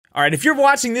All right, if you're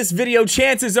watching this video,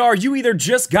 chances are you either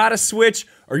just got a Switch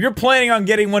or you're planning on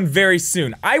getting one very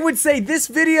soon. I would say this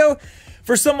video,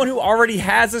 for someone who already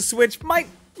has a Switch, might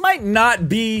not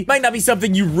be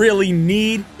something you really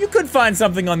need. You could find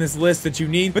something on this list that you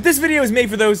need, but this video is made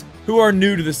for those who are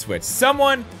new to the Switch.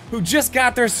 Someone who just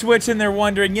got their Switch and they're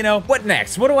wondering, you know, what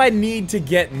next? What do I need to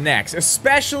get next?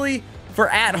 Especially for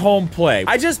at-home play.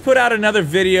 I just put out another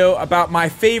video about my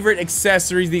favorite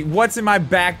accessories, the what's in my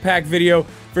backpack video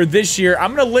for this year.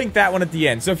 I'm gonna link that one at the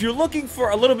end. So if you're looking for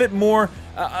a little bit more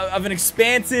of an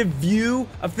expansive view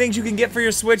of things you can get for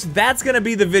your Switch, that's gonna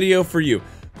be the video for you.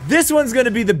 This one's gonna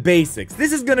be the basics.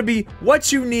 This is gonna be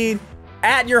what you need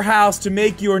at your house to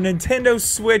make your Nintendo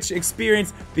Switch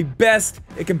experience the best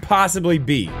it can possibly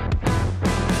be.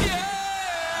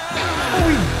 Before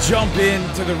we jump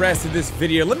into the rest of this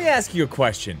video, let me ask you a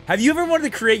question. Have you ever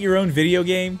wanted to create your own video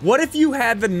game? What if you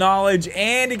had the knowledge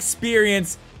and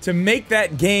experience to make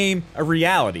that game a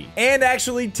reality and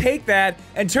actually take that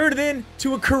and turn it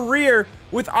into a career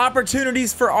with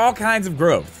opportunities for all kinds of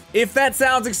growth? If that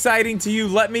sounds exciting to you,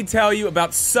 let me tell you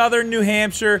about Southern New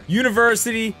Hampshire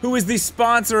University, who is the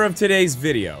sponsor of today's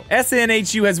video.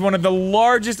 SNHU has one of the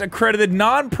largest accredited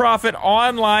nonprofit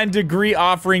online degree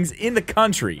offerings in the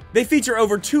country. They feature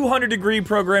over 200 degree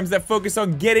programs that focus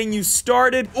on getting you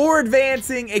started or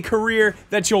advancing a career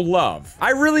that you'll love. I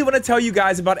really want to tell you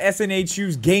guys about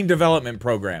SNHU's game development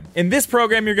program. In this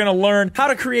program, you're going to learn how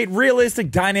to create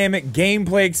realistic, dynamic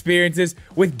gameplay experiences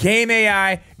with game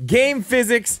AI, game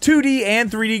physics, 2D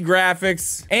and 3D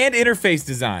graphics, and interface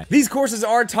design. These courses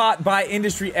are taught by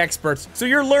industry experts, so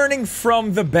you're learning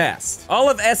from the best. All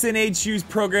of SNHU's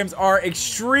programs are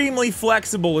extremely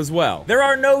flexible as well. There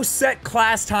are no set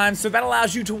class times, so that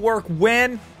allows you to work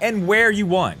when and where you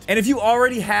want. And if you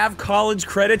already have college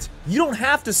credits, you don't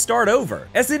have to start over.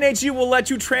 SNHU will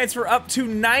let you transfer up to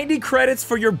 90 credits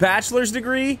for your bachelor's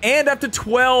degree and up to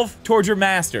 12 towards your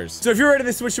master's. So if you're ready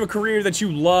to switch to a career that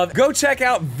you love, go check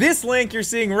out this link you're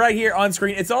seeing right here on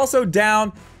screen. It's also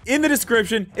down in the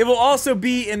description. It will also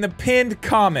be in the pinned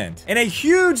comment. And a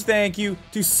huge thank you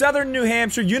to Southern New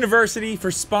Hampshire University for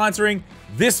sponsoring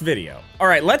this video. All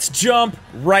right, let's jump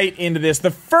right into this.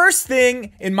 The first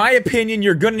thing, in my opinion,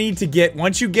 you're gonna need to get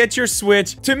once you get your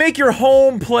Switch to make your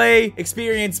home play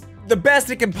experience the best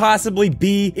it can possibly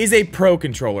be is a Pro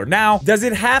Controller. Now, does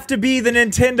it have to be the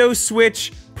Nintendo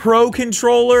Switch Pro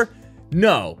Controller?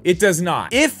 No, it does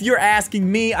not. If you're asking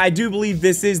me, I do believe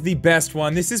this is the best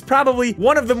one. This is probably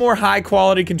one of the more high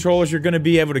quality controllers you're gonna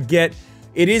be able to get.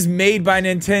 It is made by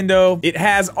Nintendo. It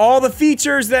has all the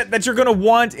features that you're gonna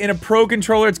want in a Pro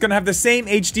Controller. It's gonna have the same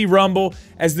HD rumble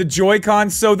as the Joy-Con,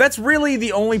 so that's really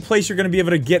the only place you're gonna be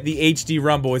able to get the HD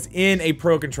rumble is in a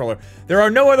Pro Controller. There are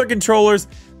no other controllers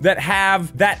that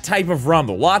have that type of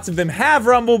rumble. Lots of them have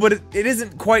rumble, but it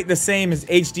isn't quite the same as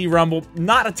HD rumble.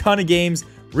 Not a ton of games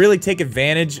really take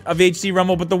advantage of HD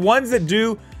rumble, but the ones that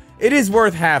do, it is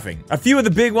worth having. A few of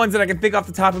the big ones that I can think off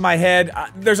the top of my head,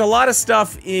 there's a lot of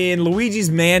stuff in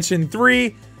Luigi's Mansion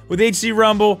 3 with HD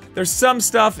rumble. There's some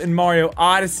stuff in Mario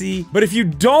Odyssey, but if you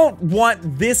don't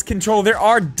want this controller, there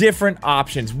are different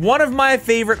options. One of my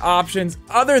favorite options,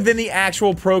 other than the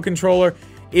actual Pro Controller,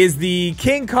 is the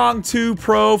King Kong 2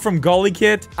 Pro from Gully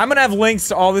Kit. I'm gonna have links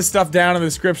to all this stuff down in the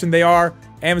description. They are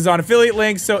Amazon affiliate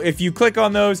links, so if you click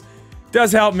on those, it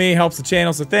does help me, helps the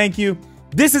channel, so thank you.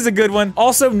 This is a good one.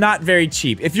 Also, not very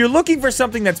cheap. If you're looking for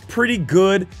something that's pretty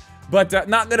good, but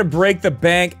not gonna break the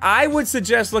bank, I would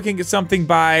suggest looking at something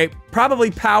by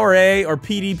probably PowerA or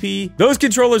PDP. Those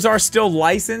controllers are still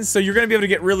licensed, so you're gonna be able to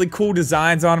get really cool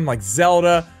designs on them like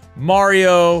Zelda,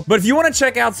 Mario. But if you want to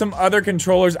check out some other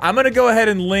controllers, I'm gonna go ahead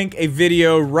and link a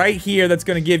video right here that's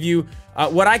gonna give you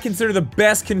what I consider the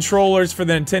best controllers for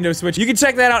the Nintendo Switch. You can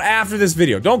check that out after this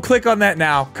video. Don't click on that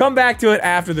now. Come back to it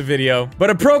after the video.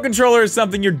 But a Pro Controller is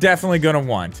something you're definitely gonna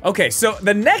want. Okay, so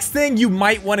the next thing you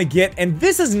might want to get, and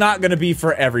this is not gonna be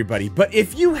for everybody, but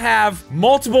if you have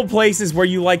multiple places where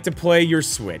you like to play your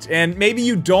Switch, and maybe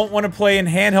you don't want to play in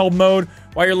handheld mode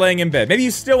while you're laying in bed, maybe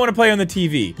you still want to play on the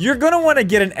TV, you're gonna want to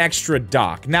get an extra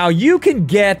dock. Now, you can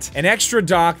get an extra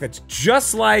dock that's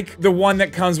just like the one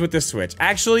that comes with the Switch.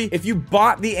 Actually, if you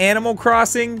bought the Animal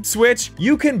Crossing Switch,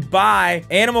 you can buy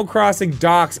Animal Crossing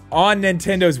docks on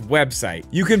Nintendo's website.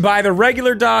 You can buy the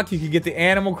regular dock, you can get the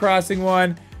Animal Crossing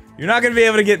one. You're not gonna be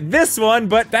able to get this one,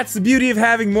 but that's the beauty of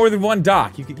having more than one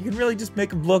dock. You can really just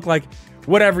make them look like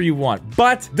whatever you want.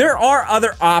 But there are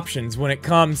other options when it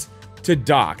comes to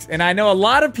docks. And I know a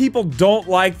lot of people don't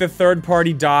like the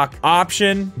third-party dock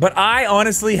option, but I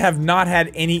honestly have not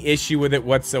had any issue with it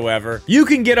whatsoever. You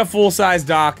can get a full-size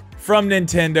dock from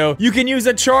Nintendo. You can use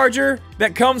a charger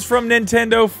that comes from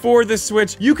Nintendo for the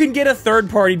Switch. You can get a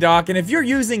third-party dock, and if you're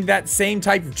using that same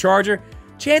type of charger,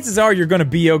 chances are you're gonna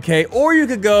be okay. Or you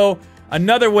could go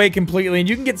another way completely, and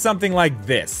you can get something like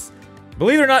this.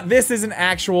 Believe it or not, this is an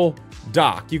actual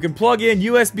dock. You can plug in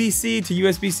USB-C to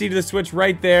USB-C to the Switch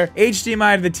right there,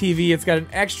 HDMI to the TV. It's got an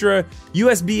extra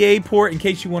USB-A port in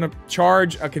case you want to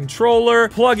charge a controller,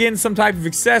 plug in some type of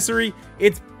accessory.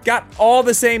 It's got all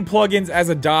the same plugins as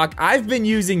a dock. I've been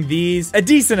using these a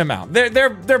decent amount.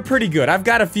 They're pretty good. I've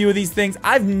got a few of these things.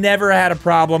 I've never had a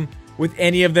problem with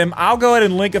any of them. I'll go ahead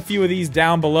and link a few of these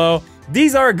down below.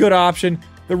 These are a good option.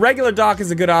 The regular dock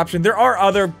is a good option. There are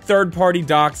other third-party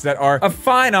docks that are a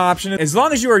fine option. As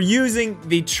long as you are using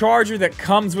the charger that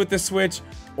comes with the Switch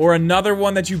or another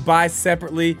one that you buy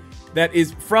separately that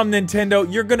is from Nintendo,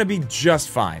 you're gonna be just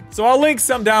fine. So I'll link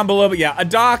some down below, but yeah, a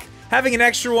dock, having an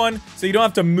extra one so you don't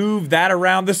have to move that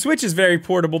around. The Switch is very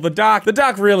portable. The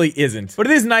dock really isn't. But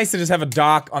it is nice to just have a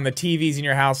dock on the TVs in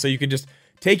your house so you can just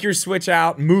take your Switch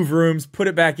out, move rooms, put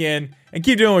it back in, and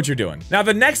keep doing what you're doing. Now,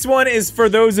 the next one is for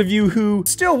those of you who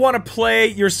still want to play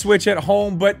your Switch at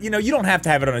home, but you know, you don't have to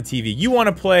have it on a TV. You want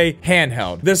to play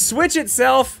handheld. The Switch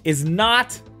itself is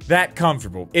not that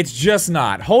comfortable. It's just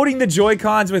not. Holding the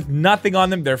Joy-Cons with nothing on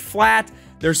them, they're flat,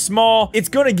 they're small. It's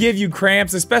gonna give you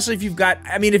cramps, especially if you've got,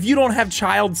 I mean, if you don't have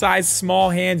child-sized small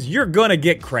hands, you're gonna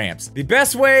get cramps. The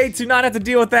best way to not have to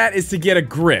deal with that is to get a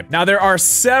grip. Now, there are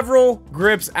several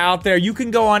grips out there. You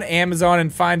can go on Amazon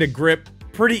and find a grip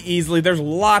pretty easily. There's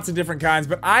lots of different kinds,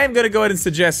 but I am gonna go ahead and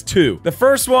suggest two. The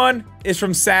first one is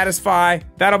from Satisfy.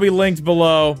 That'll be linked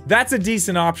below. That's a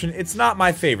decent option. It's not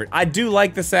my favorite. I do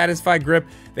like the Satisfy grip.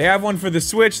 They have one for the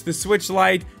Switch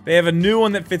Lite. They have a new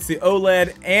one that fits the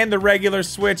OLED and the regular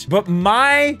Switch, but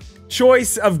my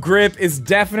choice of grip is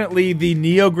definitely the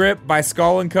Neo Grip by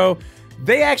Skull & Co.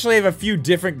 They actually have a few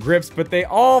different grips, but they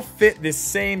all fit this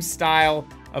same style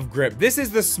of grip. This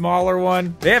is the smaller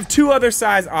one. They have two other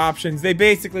size options. They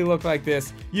basically look like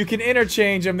this. You can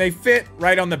interchange them. They fit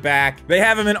right on the back. They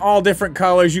have them in all different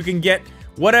colors. You can get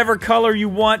whatever color you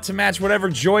want to match whatever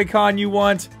Joy-Con you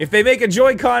want. If they make a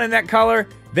Joy-Con in that color,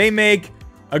 they make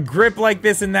a grip like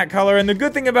this in that color. And the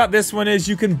good thing about this one is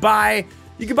you can buy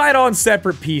it all in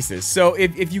separate pieces. So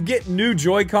if you get new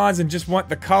Joy-Cons and just want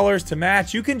the colors to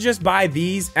match, you can just buy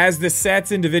these as the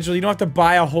sets individually. You don't have to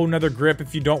buy a whole nother grip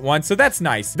if you don't want, so that's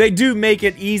nice. They do make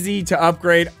it easy to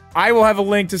upgrade. I will have a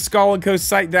link to Skull & Co.'s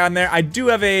site down there. I do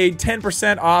have a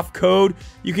 10% off code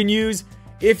you can use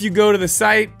if you go to the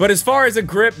site. But as far as a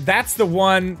grip, that's the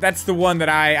one that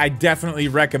I definitely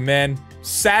recommend.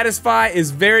 Satisfy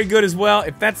is very good as well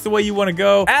if that's the way you want to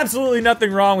go. Absolutely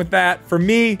nothing wrong with that. For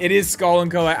me, it is Skull &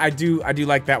 Co. I do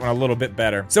like that one a little bit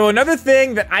better. So another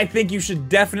thing that I think you should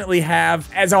definitely have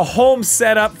as a home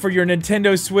setup for your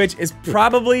Nintendo Switch is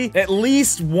probably at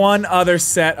least one other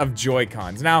set of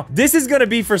Joy-Cons. Now, this is going to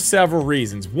be for several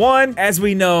reasons. One, as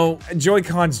we know,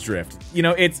 Joy-Cons drift. You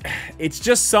know, it's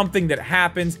just something that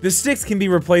happens. The sticks can be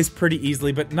replaced pretty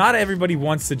easily, but not everybody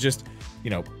wants to just, you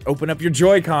know, open up your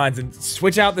Joy-Cons and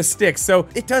switch out the sticks. So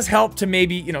it does help to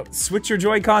maybe, you know, switch your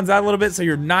Joy-Cons out a little bit so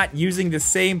you're not using the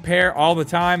same pair all the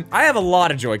time. I have a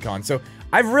lot of Joy-Cons, so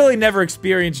I've really never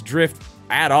experienced drift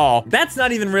at all. That's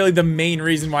not even really the main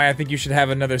reason why I think you should have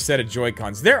another set of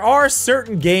Joy-Cons. There are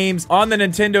certain games on the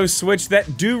Nintendo Switch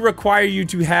that do require you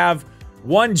to have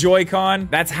one Joy-Con.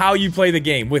 That's how you play the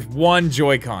game, with one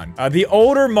Joy-Con. The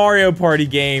older Mario Party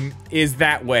game is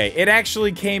that way. It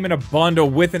actually came in a bundle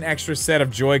with an extra set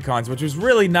of Joy-Cons, which was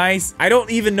really nice. I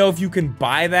don't even know if you can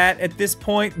buy that at this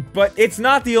point, but it's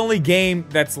not the only game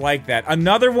that's like that.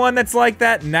 Another one that's like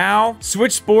that now,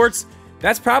 Switch Sports,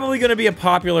 that's probably gonna be a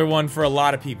popular one for a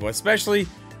lot of people, especially,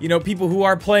 you know, people who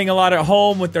are playing a lot at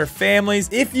home with their families.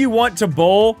 If you want to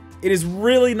bowl, it is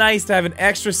really nice to have an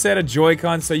extra set of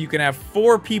Joy-Cons so you can have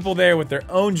 4 people there with their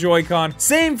own Joy-Con.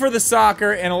 Same for the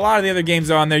soccer and a lot of the other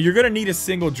games on there. You're gonna need a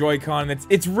single Joy-Con.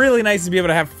 It's really nice to be able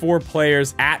to have 4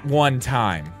 players at one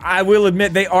time. I will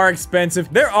admit they are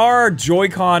expensive. There are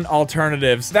Joy-Con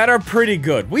alternatives that are pretty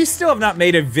good. We still have not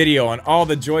made a video on all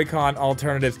the Joy-Con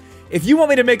alternatives. If you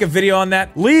want me to make a video on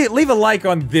that, leave a like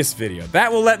on this video.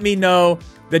 That will let me know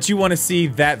that you want to see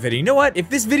that video. You know what? If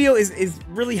this video is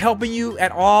really helping you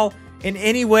at all in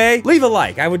any way, leave a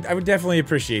like. I would definitely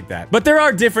appreciate that. But there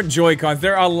are different Joy-Cons.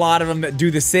 There are a lot of them that do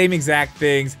the same exact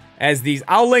things as these.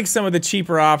 I'll link some of the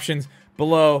cheaper options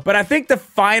below. But I think the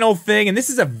final thing, and this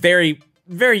is a very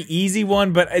easy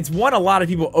one, but it's one a lot of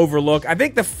people overlook. I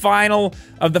think the final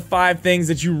of the 5 things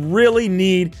that you really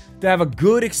need to have a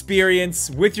good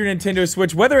experience with your Nintendo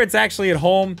Switch, whether it's actually at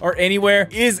home or anywhere,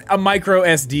 is a micro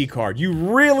SD card. You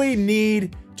really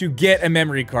need to get a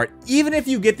memory card. Even if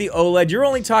you get the OLED, you're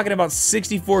only talking about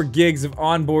 64 gigs of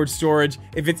onboard storage.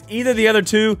 If it's either the other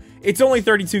two, it's only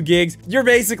 32 gigs. You're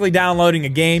basically downloading a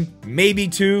game, maybe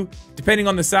two, depending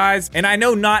on the size. And I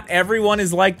know not everyone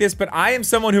is like this, but I am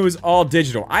someone who is all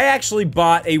digital. I actually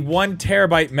bought a 1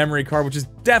 terabyte memory card, which is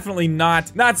definitely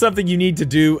not something you need to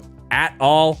do at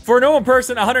all. For a normal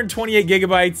person, 128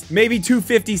 gigabytes, maybe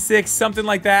 256, something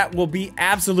like that will be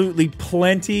absolutely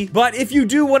plenty. But if you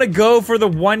do want to go for the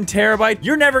 1 terabyte,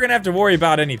 you're never gonna have to worry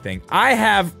about anything. I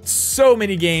have so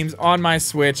many games on my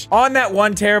Switch. On that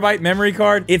 1 terabyte memory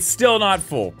card, it's still not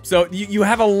full. So you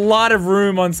have a lot of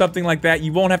room on something like that.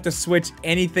 You won't have to switch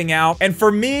anything out. And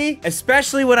for me,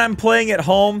 especially when I'm playing at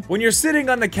home, when you're sitting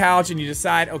on the couch and you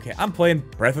decide, okay, I'm playing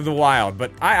Breath of the Wild,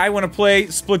 but I want to play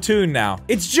Splatoon now.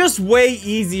 It's just way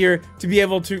easier to be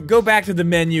able to go back to the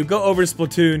menu, go over to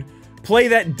Splatoon, play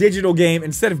that digital game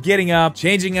instead of getting up,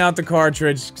 changing out the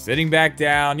cartridge, sitting back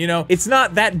down. You know, it's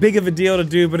not that big of a deal to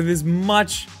do, but it is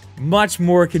much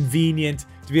more convenient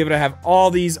to be able to have all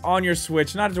these on your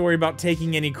Switch, not to worry about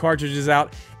taking any cartridges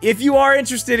out. If you are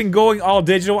interested in going all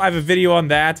digital, I have a video on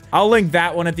that. I'll link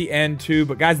that one at the end too.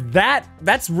 But guys,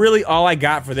 that's really all I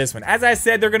got for this one. As I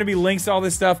said, there are going to be links to all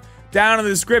this stuff down in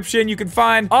the description. You can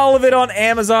find all of it on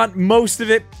Amazon, most of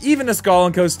it, even the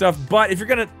Skull & Co stuff. But if you're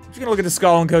gonna look at the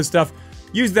Skull & Co stuff,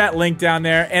 use that link down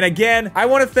there. And again, I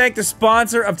want to thank the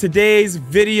sponsor of today's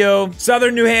video,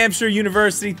 Southern New Hampshire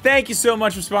University. Thank you so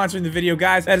much for sponsoring the video,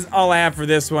 guys. That is all I have for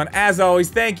this one. As always,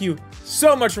 thank you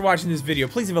so much for watching this video.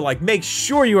 Please leave a like. Make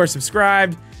sure you are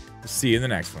subscribed. See you in the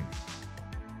next one.